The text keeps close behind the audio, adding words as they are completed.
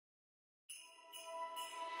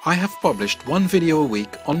I have published one video a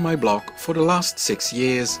week on my blog for the last 6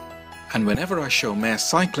 years, and whenever I show mass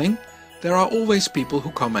cycling, there are always people who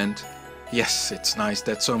comment, "Yes, it's nice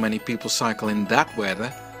that so many people cycle in that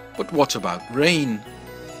weather, but what about rain?"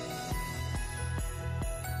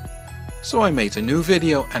 So I made a new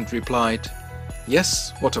video and replied,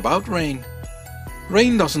 "Yes, what about rain?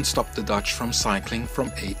 Rain doesn't stop the Dutch from cycling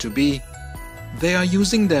from A to B. They are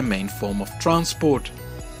using their main form of transport.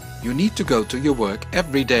 You need to go to your work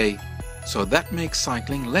every day, so that makes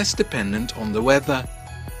cycling less dependent on the weather."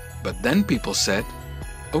 But then people said,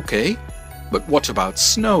 "Okay, but what about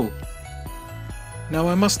snow?" Now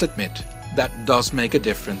I must admit, that does make a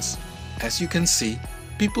difference. As you can see,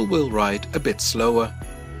 people will ride a bit slower.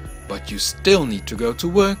 But you still need to go to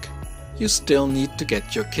work. You still need to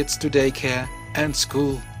get your kids to daycare and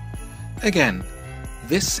school. Again,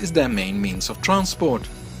 this is their main means of transport.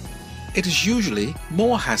 It is usually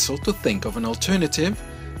more hassle to think of an alternative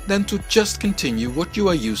than to just continue what you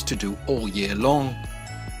are used to do all year long.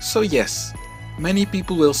 So yes, many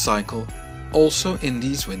people will cycle, also in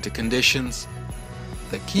these winter conditions.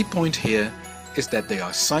 The key point here is that they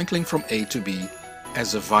are cycling from A to B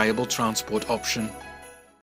as a viable transport option.